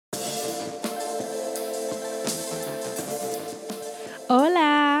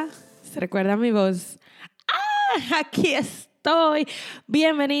¿Recuerda mi voz? Aquí estoy.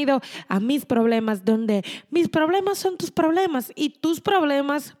 Bienvenido a Mis Problemas, donde mis problemas son tus problemas y tus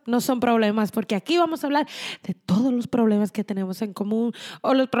problemas no son problemas, porque aquí vamos a hablar de todos los problemas que tenemos en común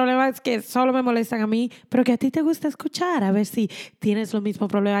o los problemas que solo me molestan a mí, pero que a ti te gusta escuchar, a ver si tienes lo mismo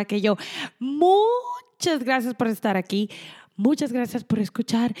problema que yo. Muchas gracias por estar aquí. Muchas gracias por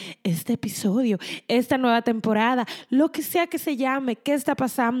escuchar este episodio, esta nueva temporada, lo que sea que se llame, qué está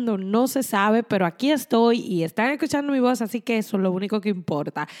pasando, no se sabe, pero aquí estoy y están escuchando mi voz, así que eso es lo único que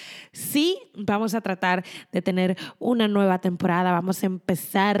importa. Sí, vamos a tratar de tener una nueva temporada, vamos a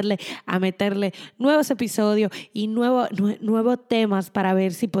empezarle a meterle nuevos episodios y nuevos temas para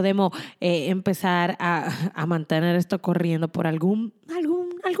ver si podemos empezar a mantener esto corriendo por algún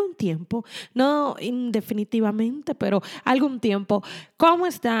tiempo, no indefinitivamente, pero algún tiempo. ¿Cómo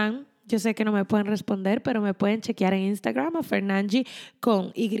están? Yo sé que no me pueden responder, pero me pueden chequear en Instagram a Fernangi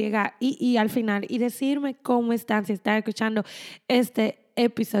con Y al final y decirme cómo están, si están escuchando este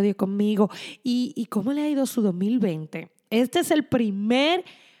episodio conmigo y cómo le ha ido su 2020. Este es el primer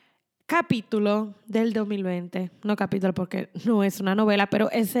capítulo del 2020, no capítulo porque no es una novela, pero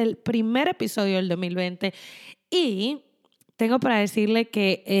es el primer episodio del 2020 y tengo para decirle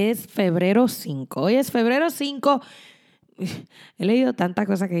que es febrero 5. Hoy es febrero 5. He leído tantas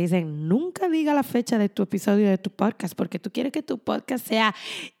cosas que dicen, nunca diga la fecha de tu episodio de tu podcast, porque tú quieres que tu podcast sea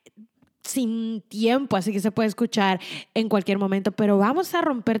sin tiempo, así que se puede escuchar en cualquier momento. Pero vamos a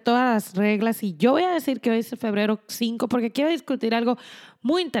romper todas las reglas y yo voy a decir que hoy es febrero 5 porque quiero discutir algo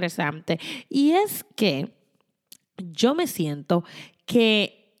muy interesante. Y es que yo me siento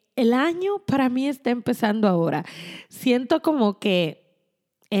que el año para mí está empezando ahora. Siento como que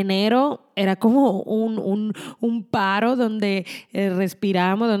enero era como un paro donde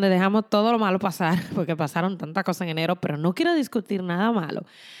respiramos, donde dejamos todo lo malo pasar, porque pasaron tantas cosas en enero, pero no quiero discutir nada malo,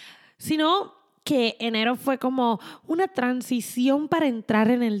 sino que enero fue como una transición para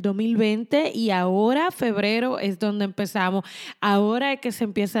entrar en el 2020 y ahora febrero es donde empezamos. Ahora es que se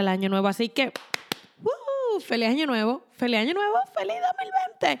empieza el año nuevo, así que feliz año nuevo, feliz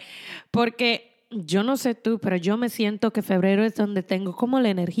 2020, porque yo no sé tú, pero yo me siento que febrero es donde tengo como la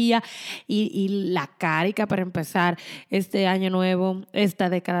energía y la cárica para empezar este año nuevo, esta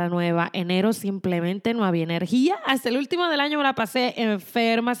década nueva. Enero simplemente no había energía, hasta el último del año me la pasé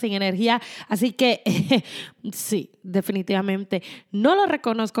enferma, sin energía, así que sí, definitivamente no lo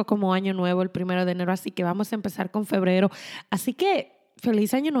reconozco como año nuevo el 1 de enero, así que vamos a empezar con febrero, así que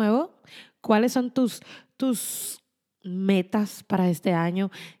feliz año nuevo. ¿Cuáles son tus metas para este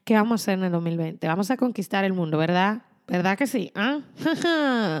año? ¿Qué vamos a hacer en el 2020? Vamos a conquistar el mundo, ¿verdad? ¿Verdad que sí? ¿Ah?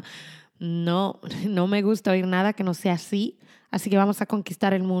 No me gusta oír nada que no sea así. Así que vamos a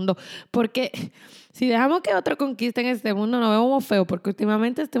conquistar el mundo. Porque si dejamos que otro conquisten este mundo, nos vemos feo. Porque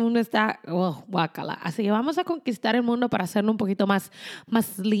últimamente este mundo está guácala. Así que vamos a conquistar el mundo para hacerlo un poquito más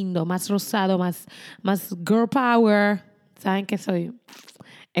lindo, más rosado, más girl power. ¿Saben que soy?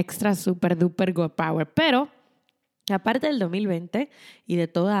 Extra, super, duper, girl power. Pero aparte del 2020 y de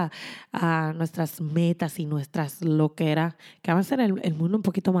todas nuestras metas y nuestras loqueras, que vamos a hacer el mundo un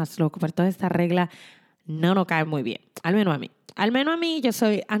poquito más loco, pero toda esta regla no nos cae muy bien. Al menos a mí. Al menos a mí, yo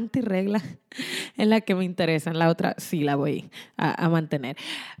soy anti-regla en la que me interesa, en la otra sí la voy a mantener.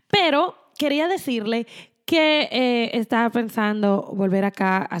 Pero quería decirle que estaba pensando volver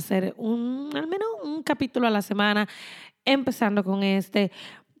acá a hacer al menos un capítulo a la semana, empezando con este.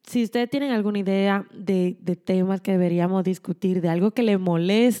 Si ustedes tienen alguna idea de temas que deberíamos discutir, de algo que les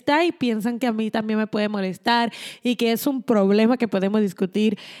molesta y piensan que a mí también me puede molestar y que es un problema que podemos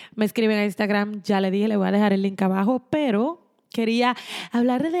discutir, me escriben a Instagram. Ya le dije, le voy a dejar el link abajo, pero quería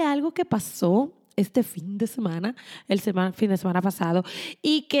hablar de algo que pasó este fin de semana, fin de semana pasado,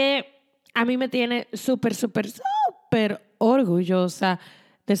 y que a mí me tiene súper orgullosa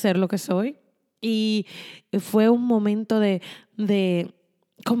de ser lo que soy. Y fue un momento de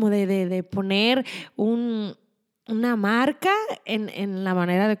poner una marca en la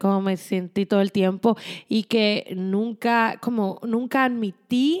manera de cómo me sentí todo el tiempo y que nunca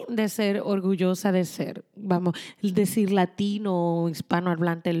admití de ser orgullosa de ser, vamos, decir latino o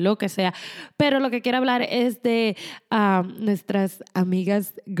hispanohablante, lo que sea. Pero lo que quiero hablar es de nuestras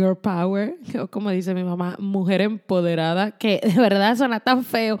amigas girl power, o como dice mi mamá, mujer empoderada, que de verdad suena tan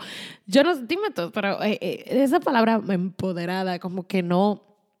feo. Yo no, dime tú, pero esa palabra empoderada como que no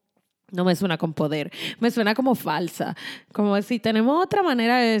me suena con poder, me suena como falsa, como si tenemos otra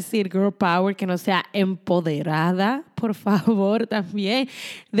manera de decir girl power que no sea empoderada, por favor, también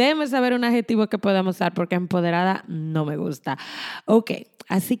déjenme saber un adjetivo que podamos usar porque empoderada no me gusta. Ok,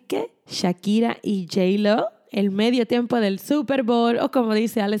 así que Shakira y JLO el medio tiempo del Super Bowl, o como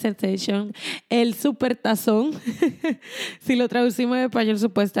dice Alex Sensation, el super tazón. Si lo traducimos en español,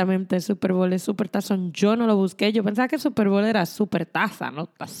 supuestamente el Super Bowl es super tazón. Yo no lo busqué, yo pensaba que el Super Bowl era super taza, no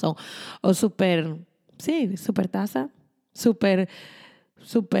tazón. O super, sí, super taza, super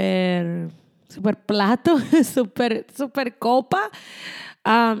plato, super copa.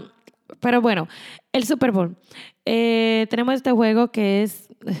 Pero bueno, el Super Bowl. Tenemos este juego que es,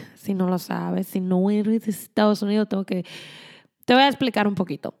 si no lo sabes, si no eres de Estados Unidos, te voy a explicar un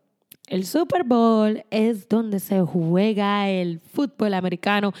poquito. El Super Bowl es donde se juega el fútbol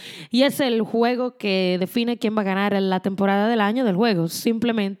americano y es el juego que define quién va a ganar en la temporada del año del juego.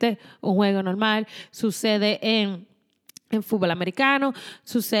 Simplemente un juego normal. Sucede en fútbol americano,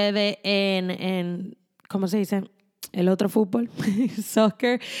 sucede en ¿cómo se dice? El otro fútbol,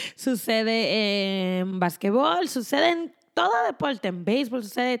 soccer, sucede en basquetbol, sucede en todo deporte, en béisbol,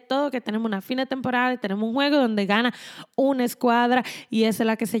 sucede todo, que tenemos una fin de temporada y tenemos un juego donde gana una escuadra y esa es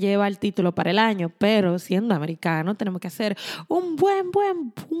la que se lleva el título para el año. Pero siendo americano tenemos que hacer un buen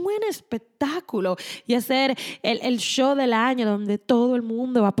espectáculo y hacer el show del año donde todo el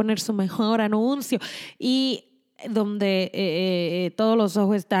mundo va a poner su mejor anuncio y donde todos los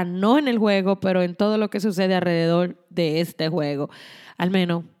ojos están no en el juego, pero en todo lo que sucede alrededor de este juego. Al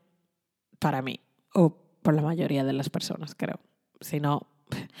menos para mí, o por la mayoría de las personas, creo. Si no,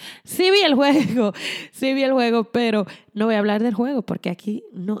 sí vi el juego, pero no voy a hablar del juego porque aquí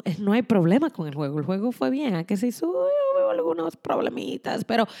no hay problema con el juego. El juego fue bien, ¿a que sí hubo algunos problemitas?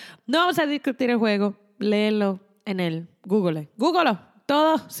 Pero no vamos a discutir el juego, léelo en el Google.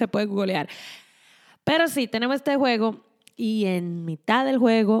 Todo se puede googlear. Pero sí, tenemos este juego y en mitad del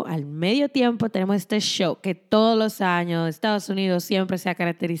juego, al medio tiempo, tenemos este show que todos los años Estados Unidos siempre se ha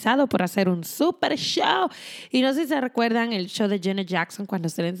caracterizado por hacer un super show. Y no sé si se recuerdan el show de Janet Jackson cuando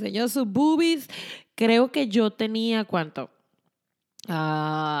se le enseñó sus boobies. Creo que yo tenía, ¿cuánto?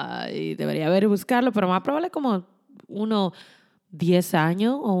 Y debería haber buscarlo, pero más probable como 10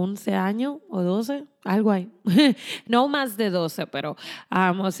 años o 11 años o 12, algo ahí. No más de 12, pero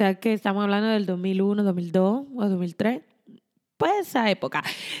o sea que estamos hablando del 2001, 2002 o 2003. Pues esa época.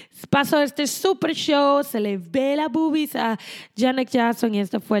 Pasó este super show, se le ve la boobies a Janet Jackson y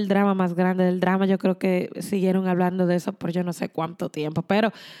este fue el drama más grande del drama. Yo creo que siguieron hablando de eso por yo no sé cuánto tiempo,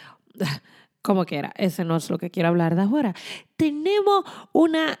 pero como quiera, ese no es lo que quiero hablar de ahora. Tenemos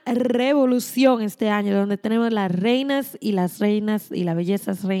una revolución este año donde tenemos las reinas y las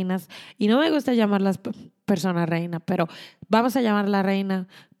bellezas reinas. Y no me gusta llamar las personas reinas, pero vamos a llamar la reina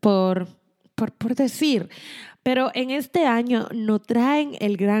por decir. Pero en este año nos traen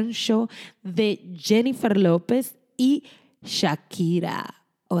el gran show de Jennifer López y Shakira.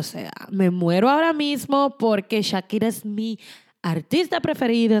 O sea, me muero ahora mismo porque Shakira es mi artista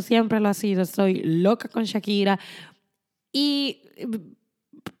preferido, siempre lo ha sido, soy loca con Shakira y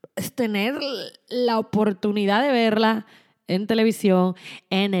tener la oportunidad de verla en televisión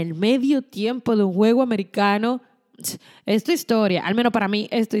en el medio tiempo de un juego americano, es tu historia, al menos para mí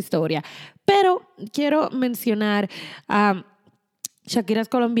es tu historia. Pero quiero mencionar a Shakira es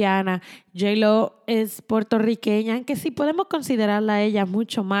colombiana, JLO es puertorriqueña, aunque sí podemos considerarla a ella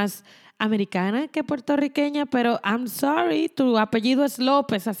mucho más americana que puertorriqueña, pero I'm sorry, tu apellido es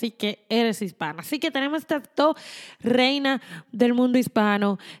López, así que eres hispana. Así que tenemos estas dos reinas del mundo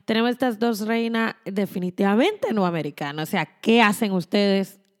hispano, tenemos estas dos reinas definitivamente no americanas. O sea, ¿qué hacen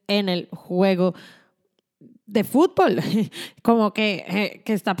ustedes en el juego de fútbol? Como que,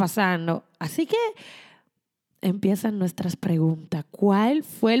 ¿qué está pasando? Así que empiezan nuestras preguntas. ¿Cuál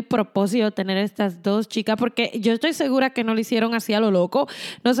fue el propósito de tener estas dos chicas? Porque yo estoy segura que no lo hicieron así a lo loco.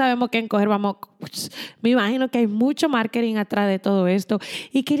 No sabemos qué encoger. Me imagino que hay mucho marketing atrás de todo esto.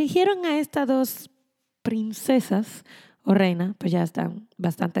 Y que eligieron a estas dos princesas o reinas, pues ya están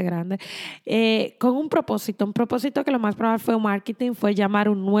bastante grandes, con un propósito que lo más probable fue un marketing, fue llamar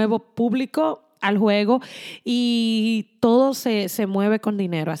un nuevo público al juego y todo se mueve con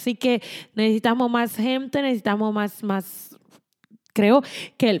dinero. Así que necesitamos más gente, necesitamos más. Creo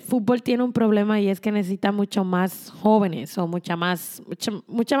que el fútbol tiene un problema y es que necesita mucho más jóvenes o mucha más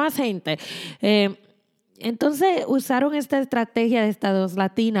gente. Entonces usaron esta estrategia de estas dos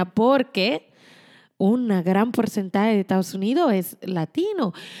latinas porque un gran porcentaje de Estados Unidos es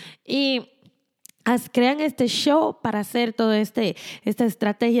latino y crean este show para hacer toda esta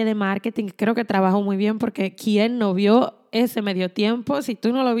estrategia de marketing. Creo que trabajó muy bien porque ¿quién no vio ese medio tiempo? Si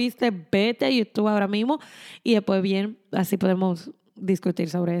tú no lo viste, vete a YouTube ahora mismo y después bien, así podemos discutir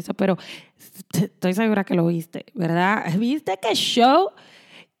sobre eso. Pero estoy segura que lo viste, ¿verdad? ¿Viste qué show?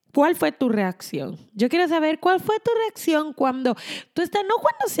 ¿cuál fue tu reacción? Yo quiero saber cuál fue tu reacción cuando tú estás, no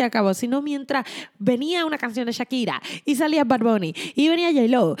cuando se acabó, sino mientras venía una canción de Shakira y salía Bad Bunny y venía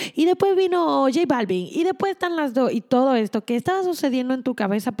JLO y después vino J Balvin y después están las dos y todo esto. ¿Qué estaba sucediendo en tu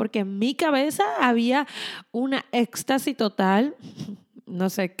cabeza? Porque en mi cabeza había una éxtasis total. No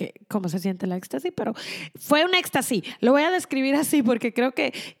sé cómo se siente la éxtasis, pero fue un éxtasis. Lo voy a describir así porque creo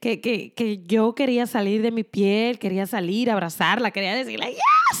que yo quería salir de mi piel, quería salir, abrazarla, quería decirle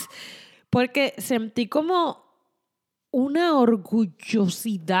 ¡yes! Porque sentí como una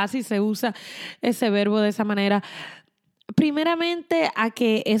orgullosidad, si se usa ese verbo de esa manera. Primeramente, a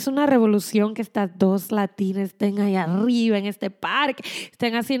que es una revolución que estas dos latinas estén ahí arriba en este parque,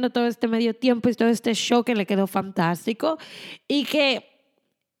 estén haciendo todo este medio tiempo y todo este show que le quedó fantástico y que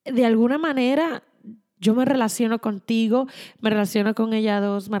de alguna manera yo me relaciono contigo, me relaciono con ellas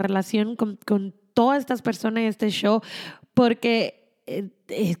dos, me relaciono con todas estas personas en este show, porque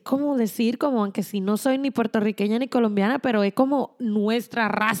es como decir, como aunque si no soy ni puertorriqueña ni colombiana, pero es como nuestra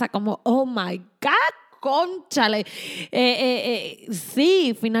raza, como oh my God, cónchale.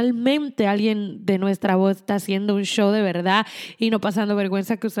 Sí, finalmente alguien de nuestra voz está haciendo un show de verdad y no pasando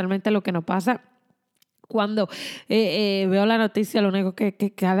vergüenza, que usualmente lo que nos pasa. Cuando veo la noticia, lo único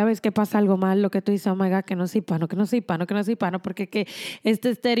que cada vez que pasa algo mal, lo que tú dices, oh my God, que no soy hispano, que no soy hispano, que no soy hispano, porque que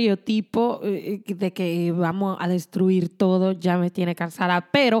este estereotipo de que vamos a destruir todo ya me tiene cansada.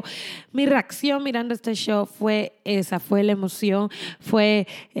 Pero mi reacción mirando este show fue esa, fue la emoción, fue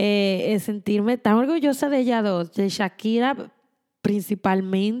sentirme tan orgullosa de ellas dos, de Shakira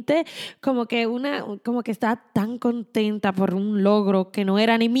principalmente, como que estaba tan contenta por un logro que no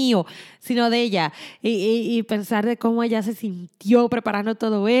era ni mío, sino de ella, y pensar de cómo ella se sintió preparando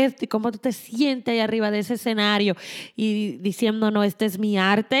todo esto y cómo tú te sientes ahí arriba de ese escenario y diciendo, no, este es mi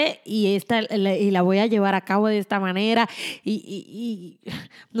arte y la voy a llevar a cabo de esta manera y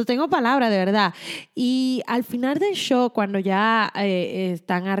no tengo palabras, de verdad. Y al final del show, cuando ya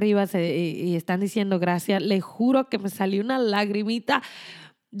están arriba y están diciendo gracias, les juro que me salió una lagrimita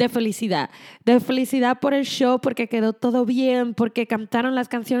de felicidad por el show, porque quedó todo bien, porque cantaron las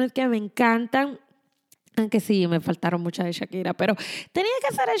canciones que me encantan. Aunque sí, me faltaron muchas de Shakira, pero tenía que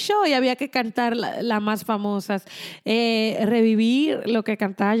hacer el show y había que cantar las más famosas. Revivir lo que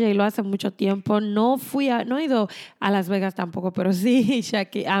cantaba JLO hace mucho tiempo. No he ido a Las Vegas tampoco, pero sí,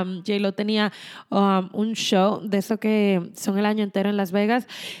 JLO tenía un show de eso que son el año entero en Las Vegas.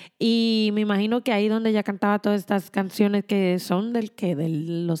 Y me imagino que ahí donde ella cantaba todas estas canciones que son de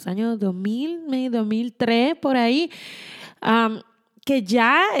los años 2000, 2003, por ahí. Que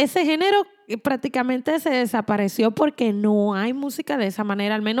ya ese género prácticamente se desapareció porque no hay música de esa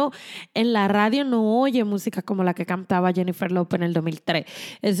manera, al menos en la radio no oye música como la que cantaba Jennifer Lopez en el 2003.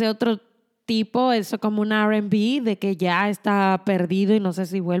 Ese otro tipo, eso como un R&B de que ya está perdido y no sé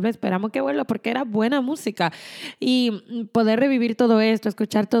si vuelve, esperamos que vuelva porque era buena música y poder revivir todo esto,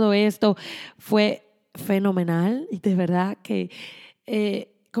 escuchar todo esto fue fenomenal y de verdad que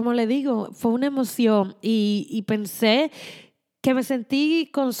como le digo, fue una emoción y pensé que me sentí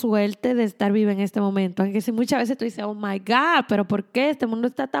con suerte de estar viva en este momento. Aunque si muchas veces tú dices, oh my God, pero ¿por qué? Este mundo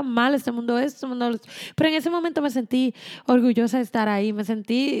está tan mal, este mundo es, este mundo es. Pero en ese momento me sentí orgullosa de estar ahí, me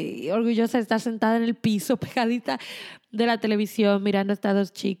sentí orgullosa de estar sentada en el piso, pegadita de la televisión, mirando a estas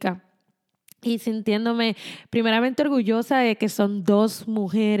dos chicas. Y sintiéndome primeramente orgullosa de que son dos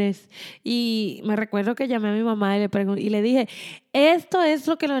mujeres. Y me recuerdo que llamé a mi mamá y le dije, esto es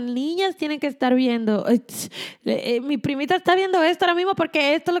lo que las niñas tienen que estar viendo. Mi primita está viendo esto ahora mismo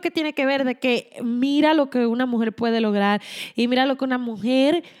porque esto es lo que tiene que ver, de que mira lo que una mujer puede lograr y mira lo que una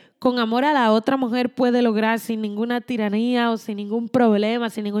mujer con amor a la otra mujer puede lograr sin ninguna tiranía o sin ningún problema,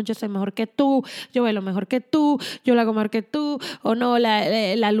 sin ningún yo soy mejor que tú, yo bailo mejor que tú, yo lo hago mejor que tú, o no,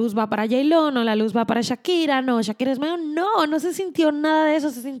 la luz va para JLO, no, la luz va para Shakira, no, Shakira es mejor. No se sintió nada de eso,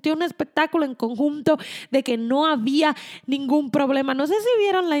 se sintió un espectáculo en conjunto de que no había ningún problema. No sé si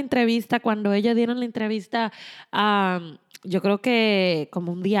vieron la entrevista, cuando ellos dieron la entrevista, yo creo que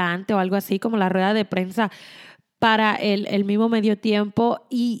como un día antes o algo así, como la rueda de prensa para el mismo Medio Tiempo,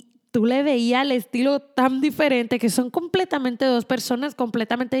 y tú le veías el estilo tan diferente, que son completamente dos personas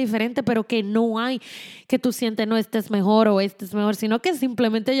completamente diferentes, pero que no hay que tú sientes, no, este es mejor o este es mejor, sino que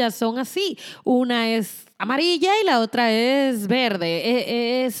simplemente ellas son así. Una es amarilla y la otra es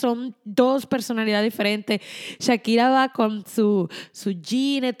verde. Son dos personalidades diferentes. Shakira va con su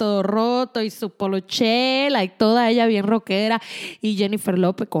jean todo roto y su polochela y toda ella bien rockera. Y Jennifer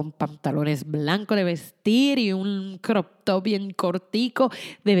López con pantalones blancos de vestir y un crop top bien cortico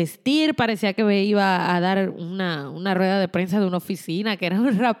de vestir. Parecía que me iba a dar una rueda de prensa de una oficina, que era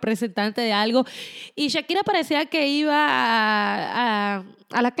un representante de algo. Y Shakira parecía que iba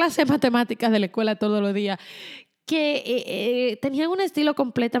a la clase de matemáticas de la escuela todos los días, que tenían un estilo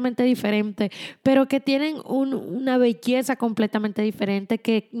completamente diferente, pero que tienen una belleza completamente diferente,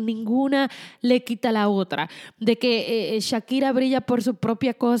 que ninguna le quita a la otra. De que Shakira brilla por su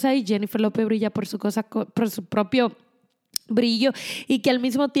propia cosa y Jennifer López brilla por su propio brillo, y que al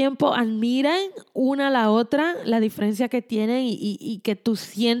mismo tiempo admiran una a la otra la diferencia que tienen y que tú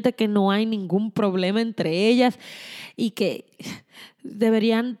sientes que no hay ningún problema entre ellas y que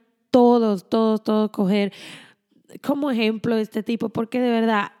deberían todos coger como ejemplo este tipo, porque de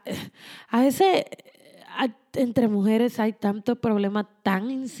verdad a veces entre mujeres hay tanto problema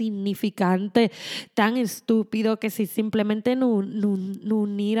tan insignificante, tan estúpido, que si simplemente no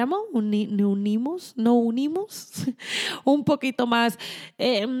unimos un poquito más,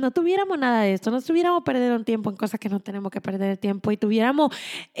 no tuviéramos nada de esto, no estuviéramos perdiendo tiempo en cosas que no tenemos que perder el tiempo y estuviéramos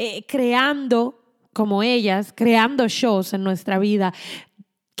creando, como ellas, creando shows en nuestra vida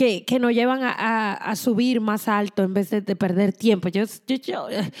que nos llevan a subir más alto en vez de perder tiempo. Yo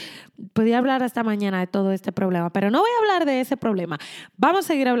podía hablar hasta mañana de todo este problema, pero no voy a hablar de ese problema. Vamos a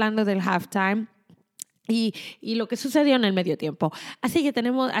seguir hablando del halftime y lo que sucedió en el medio tiempo. Así que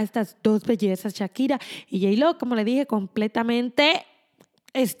tenemos a estas dos bellezas, Shakira y JLO, como le dije, completamente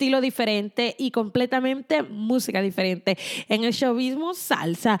estilo diferente y completamente música diferente. En el show mismo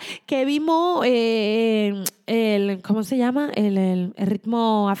salsa, que vimos ¿cómo se llama? El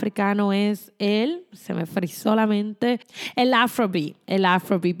ritmo africano es se me frizó la mente, el afrobeat.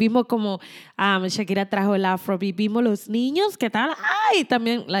 Vimos como Shakira trajo el afrobeat, vimos los niños, ¿qué tal? Ay,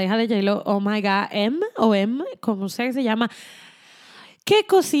 también la hija de JLO, oh my God, M, como se llama. Qué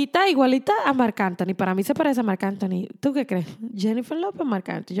cosita igualita a Marc Anthony. Para mí se parece a Marc Anthony. ¿Tú qué crees? Jennifer López, Marc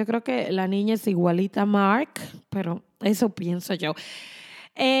Anthony. Yo creo que la niña es igualita a Marc, pero eso pienso yo.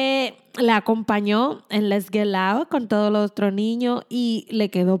 La acompañó en Let's Get Loud con todos los otros niños y le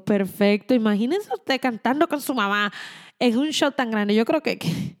quedó perfecto. Imagínense usted cantando con su mamá en un show tan grande. Yo creo que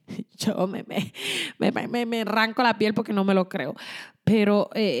yo me arranco la piel porque no me lo creo. Pero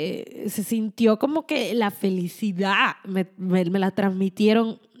se sintió como que la felicidad me la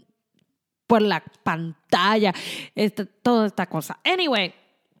transmitieron por la pantalla, toda esta cosa. Anyway,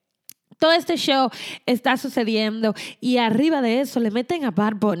 todo este show está sucediendo y arriba de eso le meten a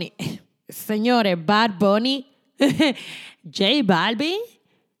Bad Bunny. Señores, Bad Bunny, J Balvin,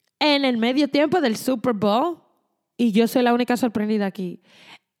 en el medio tiempo del Super Bowl, y yo soy la única sorprendida aquí.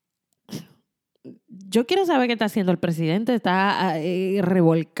 Yo quiero saber qué está haciendo el presidente. Está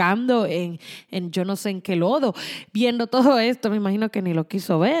revolcando en yo no sé en qué lodo. Viendo todo esto, me imagino que ni lo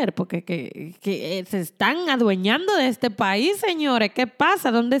quiso ver, porque que se están adueñando de este país, señores. ¿Qué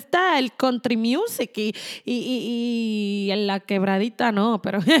pasa? ¿Dónde está el country music? Y en la quebradita no,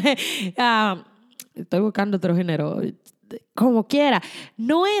 pero estoy buscando otro género. Como quiera,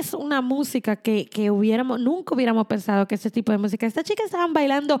 no es una música que nunca hubiéramos pensado que ese tipo de música. Estas chicas estaban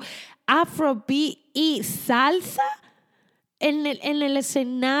bailando afrobeat y salsa en el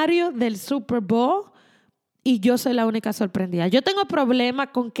escenario del Super Bowl y yo soy la única sorprendida. Yo tengo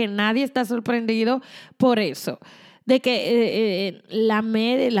problema con que nadie está sorprendido por eso, de que la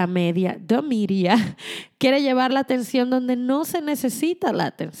media quiere llevar la atención donde no se necesita la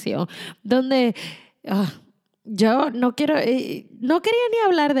atención, donde yo no quería ni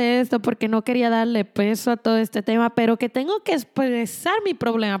hablar de esto porque no quería darle peso a todo este tema, pero que tengo que expresar mi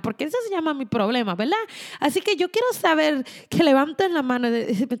problema, porque eso se llama mi problema, ¿verdad? Así que yo quiero saber, que levanten la mano,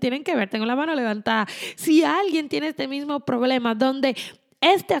 me tienen que ver, tengo la mano levantada, si alguien tiene este mismo problema, donde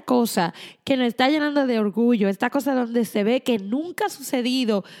esta cosa que nos está llenando de orgullo, esta cosa donde se ve que nunca ha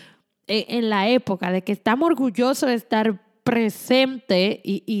sucedido en la época, de que estamos orgullosos de estar presente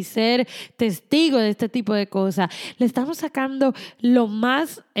y ser testigo de este tipo de cosas. Le estamos sacando lo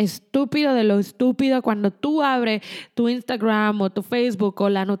más estúpido de lo estúpido cuando tú abres tu Instagram o tu Facebook o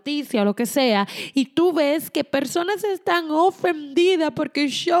la noticia o lo que sea y tú ves que personas están ofendidas porque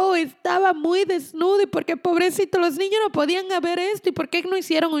el show estaba muy desnudo y porque pobrecito los niños no podían ver esto y por qué no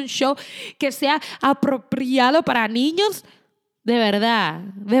hicieron un show que sea apropiado para niños. De verdad.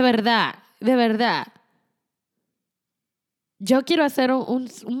 Yo quiero hacer un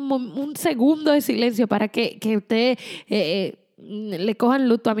segundo de silencio para que usted le cojan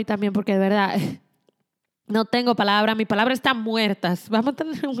luto a mí también, porque de verdad No tengo palabras, mis palabras están muertas. Vamos a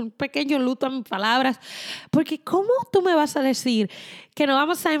tener un pequeño luto a mis palabras, porque ¿cómo tú me vas a decir que nos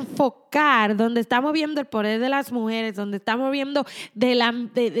vamos a enfocar donde estamos viendo el poder de las mujeres, donde estamos viendo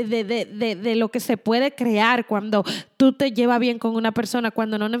de lo que se puede crear cuando tú te llevas bien con una persona,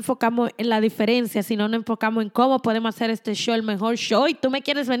 cuando no nos enfocamos en la diferencia, sino nos enfocamos en cómo podemos hacer este show el mejor show? Y tú me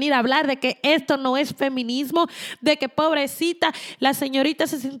quieres venir a hablar de que esto no es feminismo, de que pobrecita, la señorita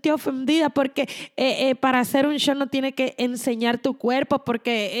se sintió ofendida porque para hacer un show no tiene que enseñar tu cuerpo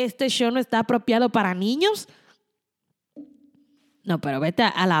porque este show no está apropiado para niños. No, pero vete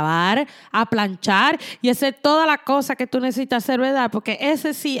a lavar, a planchar y hacer toda la cosa que tú necesitas hacer, ¿verdad? Porque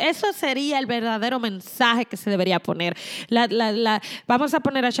ese sí, eso sería el verdadero mensaje que se debería poner. Vamos a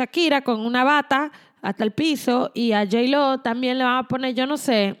poner a Shakira con una bata hasta el piso y a JLO también le vamos a poner, yo no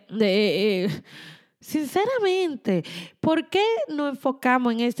sé, sinceramente, ¿por qué no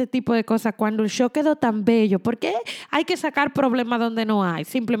enfocamos en este tipo de cosas cuando el show quedó tan bello? ¿Por qué hay que sacar problemas donde no hay?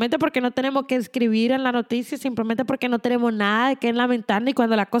 Simplemente porque no tenemos que escribir en la noticia, simplemente porque no tenemos nada de qué lamentar, y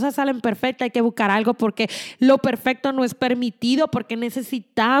cuando las cosas salen perfectas hay que buscar algo porque lo perfecto no es permitido, porque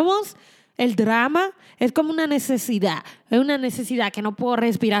necesitamos el drama. Es como una necesidad, es una necesidad que no puedo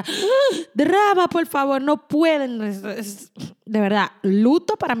respirar. ¡Ah! Drama, por favor, no pueden. De verdad,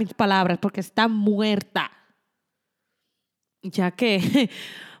 luto para mis palabras porque está muerta. Ya que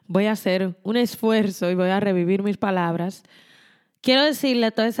voy a hacer un esfuerzo y voy a revivir mis palabras, quiero decirle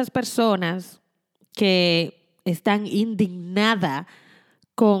a todas esas personas que están indignadas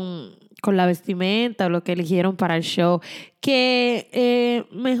con la vestimenta o lo que eligieron para el show, que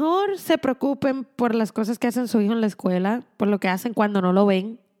mejor se preocupen por las cosas que hacen su hijo en la escuela, por lo que hacen cuando no lo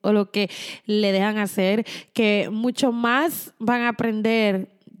ven o lo que le dejan hacer, que mucho más van a aprender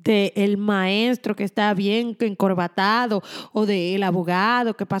del maestro que está bien encorbatado o del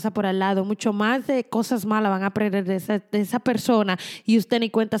abogado que pasa por al lado. Mucho más de cosas malas van a aprender de esa persona y usted ni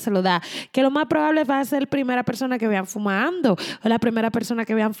cuenta se lo da. Que lo más probable va a ser la primera persona que vean fumando o la primera persona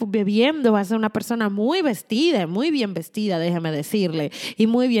que vean bebiendo. Va a ser una persona muy vestida, muy bien vestida, déjeme decirle, y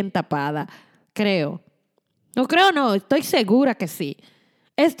muy bien tapada. Creo. No creo, no, estoy segura que sí.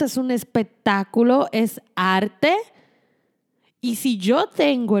 Esto es un espectáculo, es arte. Y si yo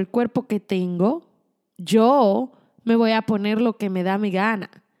tengo el cuerpo que tengo, yo me voy a poner lo que me da mi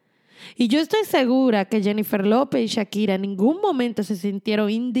gana. Y yo estoy segura que Jennifer López y Shakira en ningún momento se sintieron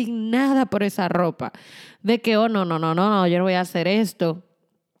indignadas por esa ropa. De que, oh, no, yo no voy a hacer esto.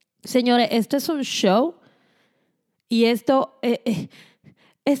 Señores, esto es un show. Y esto,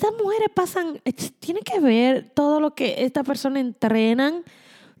 estas mujeres pasan, tienen que ver todo lo que estas personas entrenan.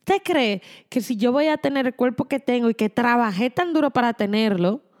 ¿Usted cree que si yo voy a tener el cuerpo que tengo y que trabajé tan duro para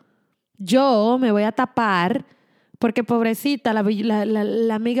tenerlo, yo me voy a tapar porque pobrecita,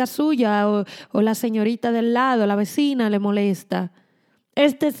 la amiga suya o la señorita del lado, la vecina le molesta?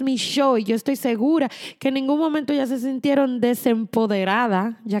 Este es mi show y yo estoy segura que en ningún momento ya se sintieron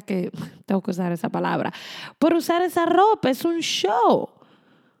desempoderadas, ya que tengo que usar esa palabra, por usar esa ropa. Es un show.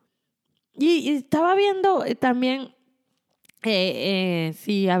 Y estaba viendo también...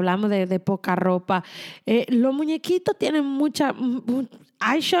 si hablamos de poca ropa, los muñequitos tienen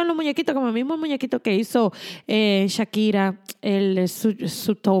hay show en los muñequitos, como el mismo muñequito que hizo Shakira, el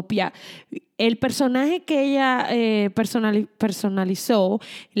Zootopia. El personaje que ella personalizó,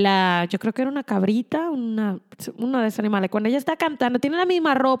 yo creo que era una cabrita, uno de esos animales. Cuando ella está cantando, tiene la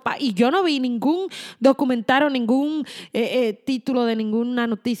misma ropa y yo no vi ningún documental o ningún título de ninguna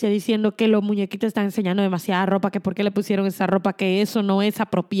noticia diciendo que los muñequitos están enseñando demasiada ropa, que por qué le pusieron esa ropa, que eso no es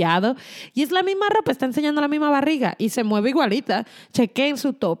apropiado. Y es la misma ropa, está enseñando la misma barriga y se mueve igualita. Chequé en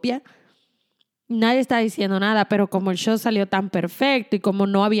Zootopia. Nadie está diciendo nada, pero como el show salió tan perfecto y como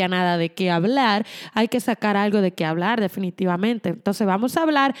no había nada de qué hablar, hay que sacar algo de qué hablar definitivamente. Entonces vamos a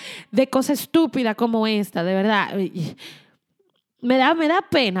hablar de cosas estúpidas como esta, de verdad. Me da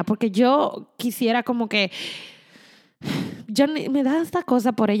pena porque yo quisiera como que... me da esta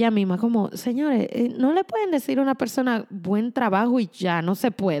cosa por ella misma, como, señores, no le pueden decir a una persona buen trabajo y ya, no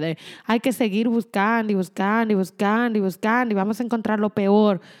se puede. Hay que seguir buscando y buscando y buscando y buscando y vamos a encontrar lo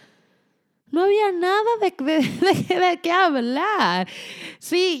peor. No había nada de qué hablar.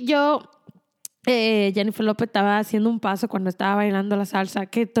 Sí, Jennifer López estaba haciendo un paso cuando estaba bailando la salsa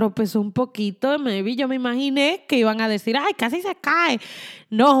que tropezó un poquito. Yo me imaginé que iban a decir, ay, casi se cae.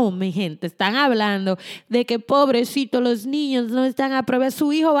 No, mi gente, están hablando de que pobrecito los niños no están a prueba.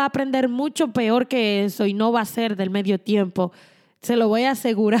 Su hijo va a aprender mucho peor que eso y no va a ser del medio tiempo. Se lo voy a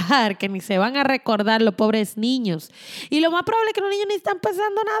asegurar que ni se van a recordar los pobres niños. Y lo más probable es que los niños ni están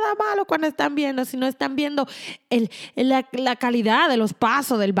pensando nada malo cuando están viendo, sino están viendo la calidad de los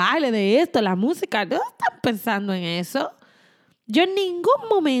pasos, del baile, de esto, la música. No están pensando en eso. Yo en ningún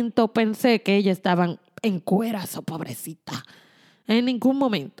momento pensé que ellas estaban en cueras, oh, pobrecita. En ningún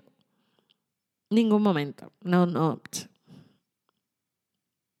momento. Ningún momento. No.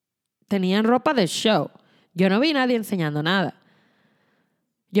 Tenían ropa de show. Yo no vi a nadie enseñando nada.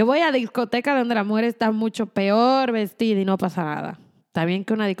 Yo voy a discotecas donde la mujer está mucho peor vestida y no pasa nada. Está bien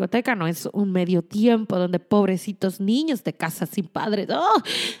que una discoteca no es un medio tiempo donde pobrecitos niños de casa sin padres. ¡Oh!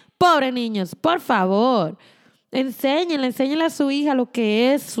 Pobres niños, por favor. Enséñenle a su hija lo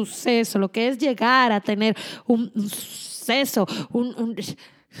que es suceso, lo que es llegar a tener un suceso,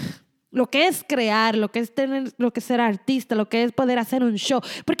 lo que es crear, lo que es tener, lo que es ser artista, lo que es poder hacer un show.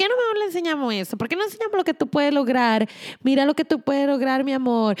 ¿Por qué no mejor le enseñamos eso? ¿Por qué no enseñamos lo que tú puedes lograr? Mira lo que tú puedes lograr, mi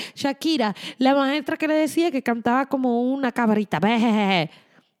amor. Shakira, la maestra que le decía que cantaba como una cabrita. Bejeje.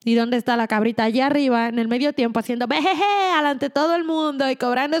 ¿Y dónde está la cabrita? Allá arriba, en el medio tiempo, haciendo bejeje alante todo el mundo y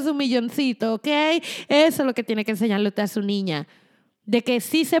cobrando su milloncito, ¿ok? Eso es lo que tiene que enseñarle usted a su niña. De que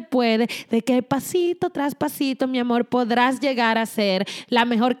sí se puede, de que pasito tras pasito, mi amor, podrás llegar a ser la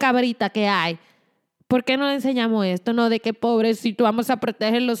mejor cabrita que hay. ¿Por qué no le enseñamos esto? No, de que pobrecito, vamos a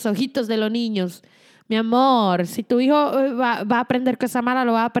proteger los ojitos de los niños. Mi amor, si tu hijo va a aprender cosa mala,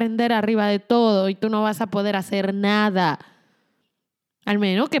 lo va a aprender arriba de todo y tú no vas a poder hacer nada. Al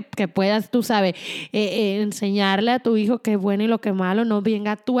menos que puedas, tú sabes, enseñarle a tu hijo qué es bueno y lo que es malo. No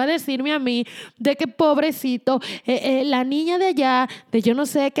venga tú a decirme a mí de que pobrecito, la niña de allá, de yo no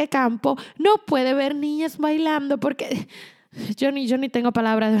sé qué campo, no puede ver niñas bailando porque yo ni tengo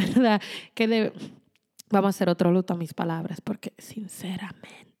palabras de verdad. Vamos a hacer otro luto a mis palabras porque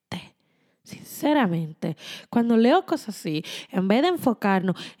Sinceramente, cuando leo cosas así, en vez de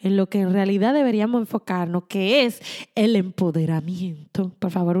enfocarnos en lo que en realidad deberíamos enfocarnos, que es el empoderamiento,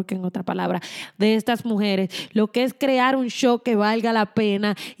 por favor busquen otra palabra, de estas mujeres, lo que es crear un show que valga la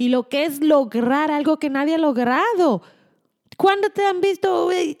pena y lo que es lograr algo que nadie ha logrado. ¿Cuándo te han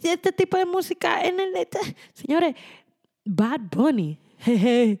visto este tipo de música en el... Señores, Bad Bunny,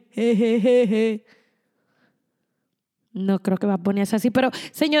 No creo que va a ponerse así, pero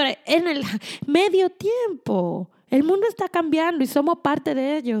señores, en el medio tiempo, el mundo está cambiando y somos parte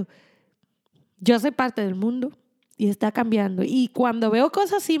de ello. Yo soy parte del mundo y está cambiando. Y cuando veo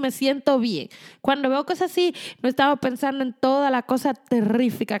cosas así, me siento bien. Cuando veo cosas así, no estamos pensando en toda la cosa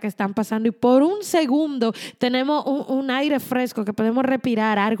terrífica que están pasando. Y por un segundo tenemos un aire fresco que podemos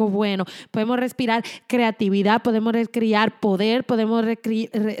respirar algo bueno. Podemos respirar creatividad, podemos respirar poder, podemos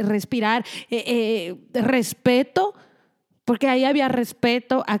respirar respeto. Porque ahí había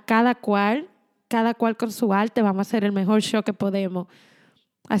respeto a cada cual con su arte. Vamos a hacer el mejor show que podemos.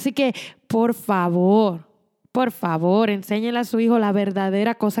 Así que, por favor, enséñenle a su hijo la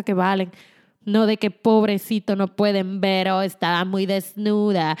verdadera cosa que valen. No de que pobrecito no pueden ver o estaba muy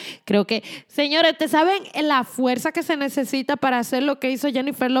desnuda. Creo que, señores, ¿te saben la fuerza que se necesita para hacer lo que hizo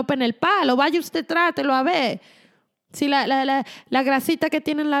Jennifer López en el palo? Vaya usted, trátelo a ver. Si la grasita que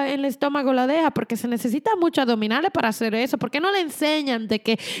tiene en el estómago la deja, porque se necesita mucho abdominales para hacer eso. ¿Por qué no le enseñan de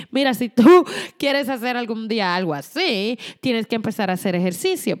que, mira, si tú quieres hacer algún día algo así, tienes que empezar a hacer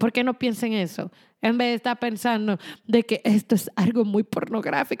ejercicio? ¿Por qué no piensen eso? En vez de estar pensando de que esto es algo muy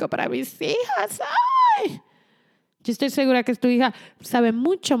pornográfico para mis hijas. ¡Ay! Yo estoy segura que tu hija sabe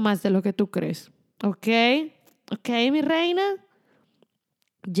mucho más de lo que tú crees. ¿Ok? ¿Ok, mi reina?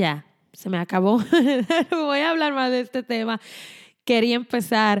 Ya. Se me acabó. Voy a hablar más de este tema. Quería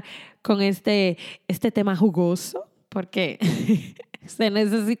empezar con este tema jugoso porque se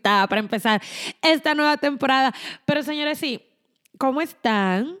necesitaba para empezar esta nueva temporada. Pero señores, sí, ¿cómo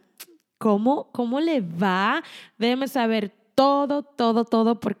están? ¿Cómo le va? Déjenme saber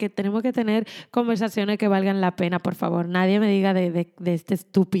todo, porque tenemos que tener conversaciones que valgan la pena, por favor. Nadie me diga de esta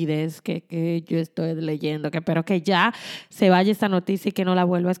estupidez que yo estoy leyendo, que espero que ya se vaya esta noticia y que no la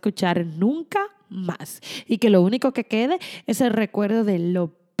vuelva a escuchar nunca más. Y que lo único que quede es el recuerdo de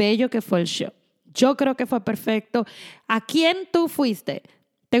lo bello que fue el show. Yo creo que fue perfecto. ¿A quién tú fuiste?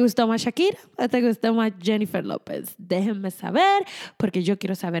 ¿Te gustó más Shakira o te gustó más Jennifer López? Déjenme saber, porque yo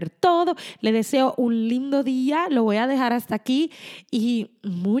quiero saber todo. Le deseo un lindo día. Lo voy a dejar hasta aquí. Y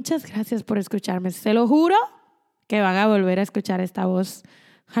muchas gracias por escucharme. Se lo juro que van a volver a escuchar esta voz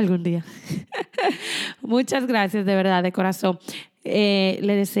algún día. Muchas gracias, de verdad, de corazón.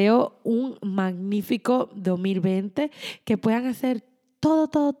 Le deseo un magnífico 2020. Que puedan hacer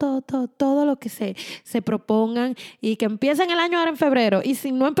todo lo que se propongan y que empiecen el año ahora en febrero. Y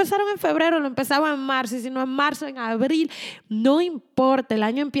si no empezaron en febrero, lo empezaban en marzo. Y si no en marzo, en abril, no importa. El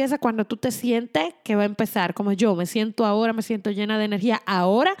año empieza cuando tú te sientes que va a empezar. Como yo me siento ahora, me siento llena de energía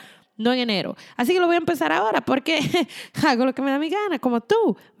ahora, no en enero. Así que lo voy a empezar ahora porque hago lo que me da mi gana, como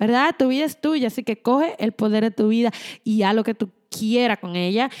tú, ¿verdad? Tu vida es tuya, así que coge el poder de tu vida y haz lo que tú quieras con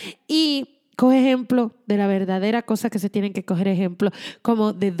ella y coge ejemplo de la verdadera cosa que se tienen que coger ejemplo,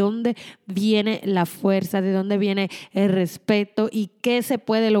 como de dónde viene la fuerza, de dónde viene el respeto y qué se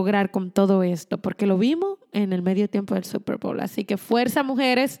puede lograr con todo esto, porque lo vimos en el medio tiempo del Super Bowl. Así que fuerza,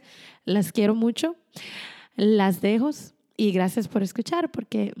 mujeres, las quiero mucho, las dejo. Y gracias por escuchar,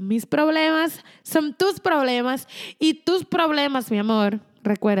 porque mis problemas son tus problemas y tus problemas, mi amor,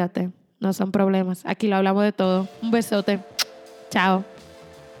 recuérdate, no son problemas. Aquí lo hablamos de todo. Un besote. Chao.